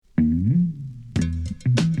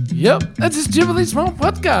Yep, that's a Stupidly Small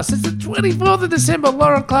podcast. It's the 24th of December.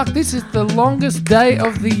 Lauren Clark, this is the longest day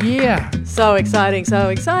of the year. So exciting, so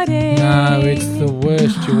exciting. No, it's the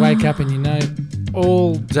worst. You wake up and you know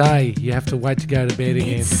all day you have to wait to go to bed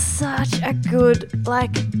again. It's such a good,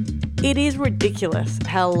 it is ridiculous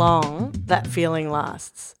how long that feeling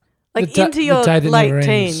lasts. Into your late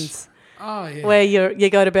teens. Oh, yeah. Where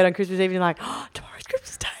you go to bed on Christmas Eve and you're like, oh, tomorrow's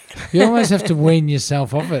Christmas Day. You almost have to wean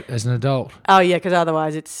yourself off it as an adult. Oh, yeah, because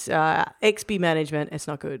otherwise it's XP management. It's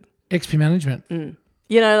not good. XP management?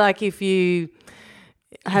 You know, like if you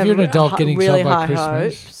have if you're an adult getting really excited by high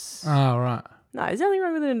Christmas. hopes. Oh, right. No, there's nothing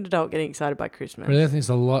wrong with an adult getting excited by Christmas. Really, I think there's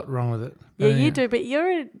a lot wrong with it. Yeah, you do, but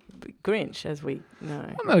you're a Grinch, as we know.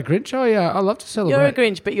 I'm not a Grinch. Oh, yeah, I love to celebrate. You're a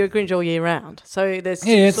Grinch, but you're a Grinch all year round. So there's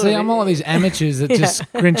I'm one of these amateurs that just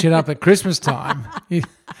Grinch it up at Christmas time. You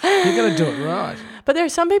got to do it right. But there are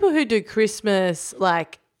some people who do Christmas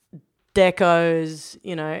decos,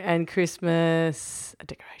 and Christmas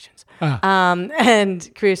decorations,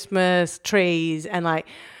 and Christmas trees and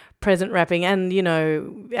present wrapping and,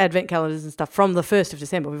 advent calendars and stuff from the 1st of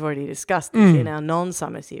December. We've already discussed this in our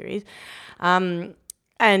non-summer series.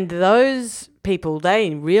 And those people,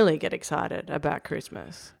 they really get excited about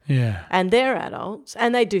Christmas. Yeah. And they're adults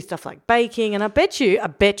and they do stuff like baking. And I bet you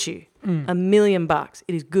 $1 million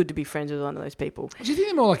it is good to be friends with one of those people. Do you think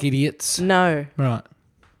they're more like idiots? No. Right.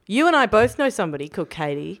 You and I both know somebody called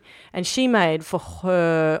Katie, and she made for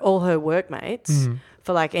all her workmates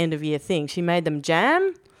for end of year things. She made them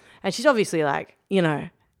jam. And she's obviously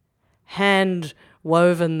hand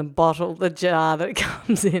woven the jar that it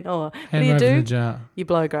comes in. Or what do you do? The jar. You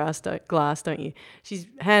blow glass, don't you? She's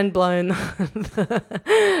hand blown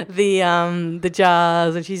the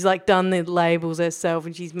jars, and she's done the labels herself,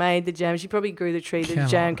 and she's made the jam. She probably grew the tree that the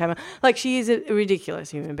jam came out. She is a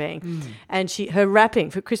ridiculous human being. And her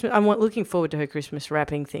wrapping for Christmas. I'm looking forward to her Christmas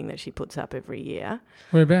wrapping thing that she puts up every year.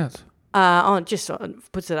 Whereabouts?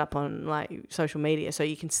 Puts it up on social media so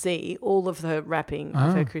you can see all of her wrapping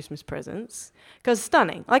of her Christmas presents. Because it's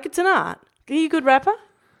stunning. It's an art. Are you a good rapper?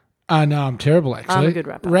 No, I'm terrible actually. I'm a good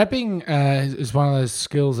rapper. Rapping is one of those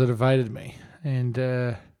skills that evaded me. And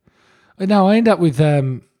I end up with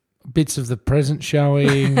bits of the present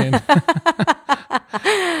showing. And, and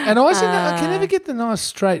I always think that I can never get the nice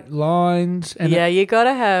straight lines. And you got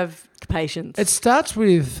to have patience. It starts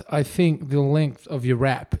with, I think, the length of your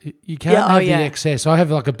wrap. You can't have the excess. I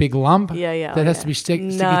have a big lump that has to be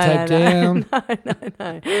sticky taped down.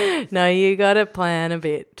 No, you got to plan a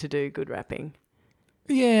bit to do good wrapping.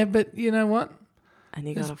 Yeah, but you know what? And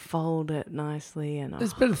you got to fold it nicely. And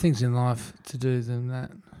there's better things in life to do than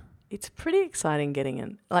that. It's pretty exciting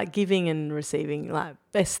giving and receiving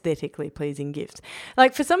aesthetically pleasing gifts.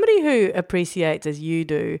 For somebody who appreciates, as you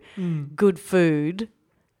do, good food.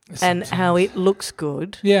 And how it looks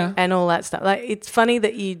good, and all that stuff. It's funny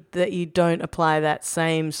that you don't apply that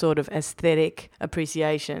same sort of aesthetic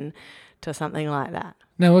appreciation to something like that.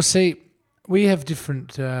 No, well, see, we have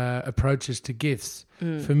different approaches to gifts.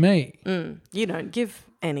 For me, you don't give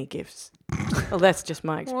any gifts. Well, that's just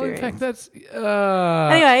my experience. Well, in fact, that's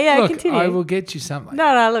anyway. Look, continue. I will get you something.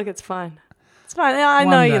 No, look, it's fine. It's fine. I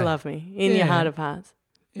know you love me in your heart of hearts.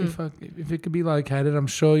 If it could be located, I'm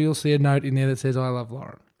sure you'll see a note in there that says, "I love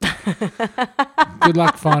Lauren." Good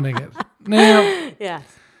luck finding it. Now,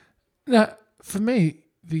 for me,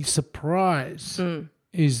 the surprise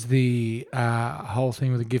is the whole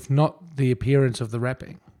thing with the gift, not the appearance of the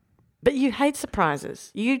wrapping. But you hate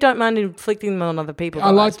surprises. You don't mind inflicting them on other people.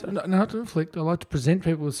 Not to inflict. I like to present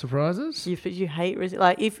people with surprises. You hate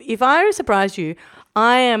if I surprised you,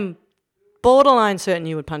 I am borderline certain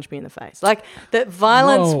you would punch me in the face. That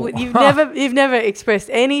violence. You've never expressed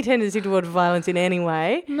any tendency towards violence in any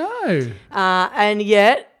way. No. And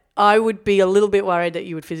yet I would be a little bit worried that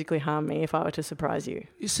you would physically harm me if I were to surprise you.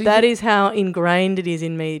 That is how ingrained it is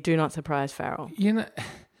in me. Do not surprise Farrell.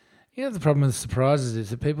 The problem with surprises is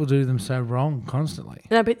that people do them so wrong constantly.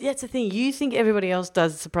 No, but that's the thing. You think everybody else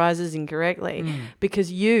does surprises incorrectly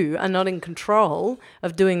because you are not in control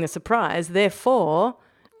of doing the surprise. Therefore,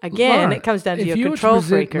 again, Lauren, it comes down to your control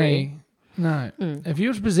freakery. If you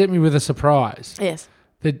were to present me with a surprise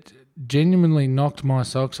that genuinely knocked my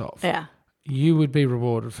socks off, you would be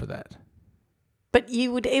rewarded for that. But it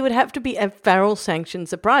would have to be a Farrell sanctioned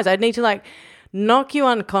surprise. I'd need to knock you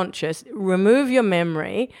unconscious, remove your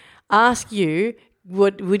memory, ask you,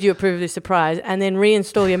 would you approve of this surprise, and then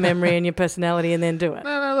reinstall your memory and your personality and then do it.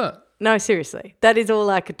 No, look. No, seriously. That is all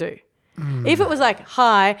I could do. If it was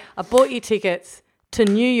hi, I bought you tickets to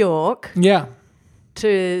New York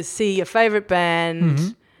to see your favourite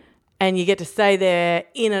band and you get to stay there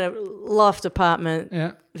in a loft apartment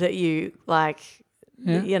that you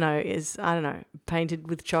is, I don't know, painted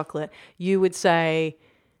with chocolate, you would say,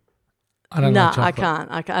 I don't like chocolate.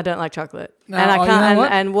 I don't like chocolate. No, and I can't. You know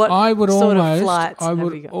what? And what I would sort almost, of flights I have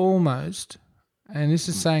would you got? almost, and this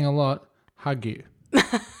is saying a lot, hug you.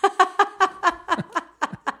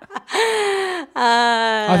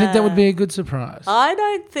 I think that would be a good surprise. I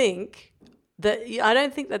don't think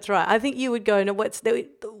that's right. I think you would go, no,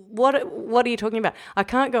 what are you talking about? I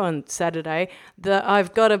can't go on Saturday.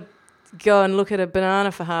 I've got to go and look at a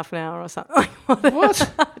banana for half an hour or something.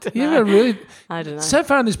 What? I don't know. So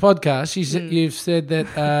far in this podcast, you've said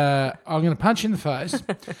that I'm going to punch you in the face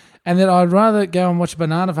and that I'd rather go and watch a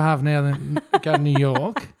banana for half an hour than go to New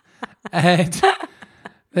York. And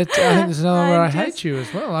that I think there's another where I hate you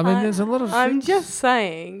as well. I mean, there's a lot of I'm things. just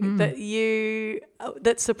saying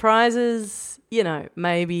that surprises,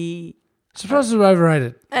 maybe... Surprises are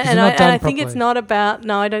overrated. And I think it's not about...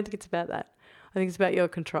 No, I don't think it's about that. I think it's about your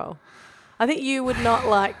control. I think you would not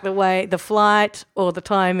like the flight or the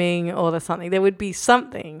timing or the something. There would be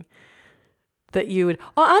something that you would...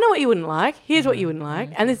 Oh, I know what you wouldn't like. Here's what you wouldn't like.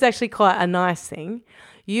 And this is actually quite a nice thing.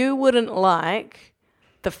 You wouldn't like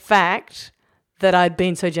the fact that I'd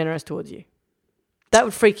been so generous towards you. That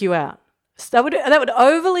would freak you out. That would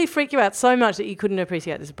overly freak you out so much that you couldn't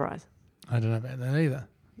appreciate the surprise. I don't know about that either.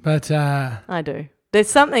 But... I do.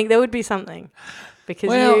 There would be something.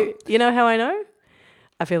 Because you know how I know?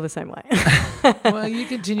 I feel the same way. Well, you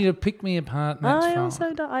continue to pick me apart, and that's fine.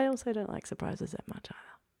 I also don't like surprises that much either.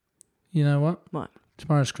 You know what? What?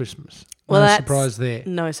 Tomorrow's Christmas. Well, no surprise there.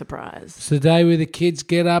 No surprise. It's the day where the kids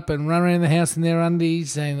get up and run around the house in their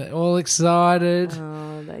undies and they're all excited.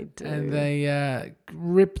 Oh, they do. And they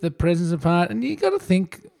rip the presents apart. And you got to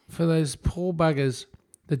think for those poor buggers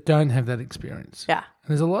that don't have that experience. Yeah. And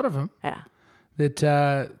there's a lot of them. Yeah. That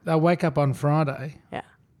they'll wake up on Friday. Yeah.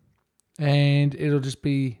 And it'll just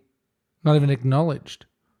be not even acknowledged.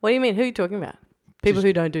 What do you mean? Who are you talking about? People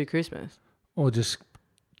who don't do Christmas? Or just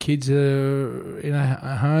kids that are in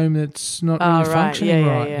a home that's not really functioning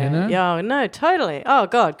right, yeah. you know? Yeah, no, totally. Oh,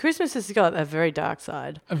 God, Christmas has got a very dark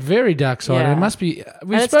side. A very dark side. Yeah. It must be...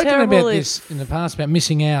 We've spoken about this in the past, about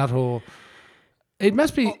missing out or... It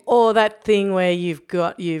must be... Or that thing where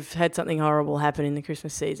you've had something horrible happen in the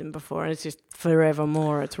Christmas season before and it's just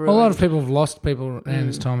forevermore, it's ruined. A lot of people have lost people around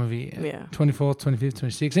this time of year. Yeah. 24th, 25th,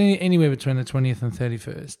 26th, anywhere between the 20th and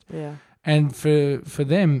 31st. Yeah. And for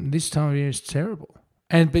them, this time of year is terrible.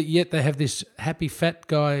 But yet they have this happy fat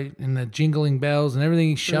guy and the jingling bells and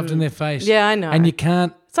everything shoved in their face. Yeah, I know. And you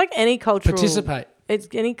can't It's like any cultural... participate. It's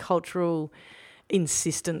any cultural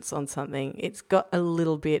insistence on something. It's got a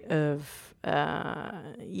little bit of...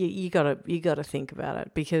 you gotta think about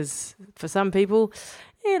it because for some people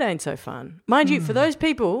it ain't so fun. Mind you, for those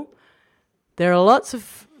people, there are lots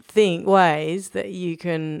of ways that you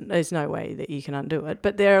can. There's no way that you can undo it,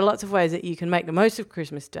 but there are lots of ways that you can make the most of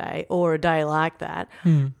Christmas Day or a day like that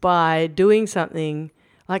by doing something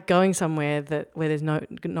like going somewhere where there's not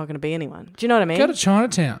going to be anyone. Do you know what I mean? Go to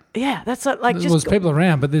Chinatown. Yeah, that's like just... There's people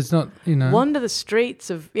around, but there's not, wander the streets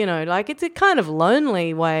of, like it's a kind of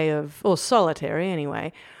lonely way of, or solitary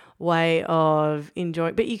anyway, way of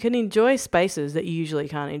enjoying. But you can enjoy spaces that you usually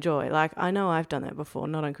can't enjoy. Like I know I've done that before,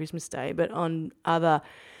 not on Christmas Day, but on other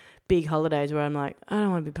big holidays where I'm like, I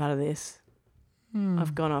don't want to be part of this.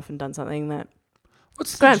 I've gone off and done something that...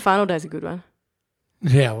 Grand Final Day's a good one.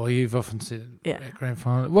 Yeah, well, you've often said Grand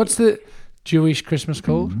Final. What's the Jewish Christmas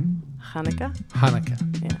called? Hanukkah.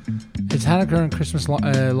 Yeah. Is Hanukkah and Christmas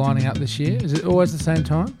lining up this year? Is it always the same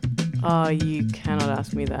time? Oh, you cannot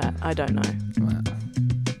ask me that. I don't know. Well.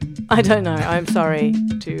 I don't know. I'm sorry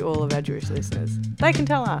to all of our Jewish listeners. They can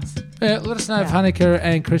tell us. Yeah, let us know if Hanukkah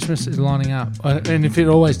and Christmas is lining up, and if it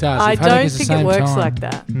always does. I if don't think it works like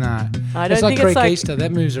that. No, I don't it's like think Greek it's like Easter.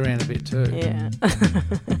 That moves around a bit too. Yeah,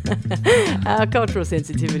 our cultural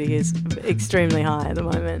sensitivity is extremely high at the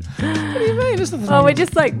moment. What do you mean?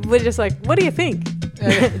 We're just like, what do you think?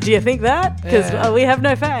 Do you think that? Because we have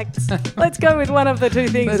no facts. Let's go with one of the two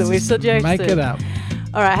things that we've suggested. Make it up.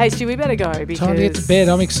 All right, hey Stu, we better go because time to get to bed.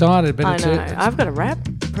 I'm excited, but I know I've got to wrap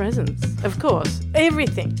presents. Of course,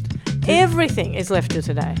 everything is left to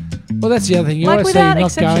today. Well, that's the other thing. You always say you're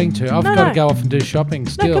not going to. I've got to go off and do shopping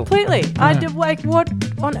still. No, completely. What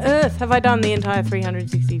on earth have I done the entire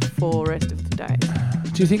 364 rest of the day?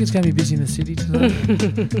 Do you think it's going to be busy in the city today?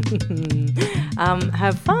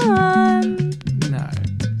 Have fun. No.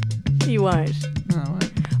 You won't. No, I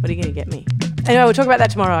won't. What are you going to get me? Anyway, we'll talk about that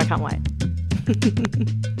tomorrow. I can't wait.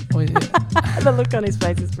 Oh, yeah. The look on his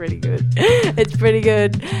face is pretty good. It's pretty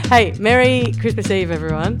good. Hey, Merry Christmas Eve,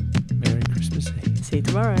 everyone. Merry Christmas Eve. See you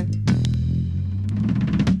tomorrow.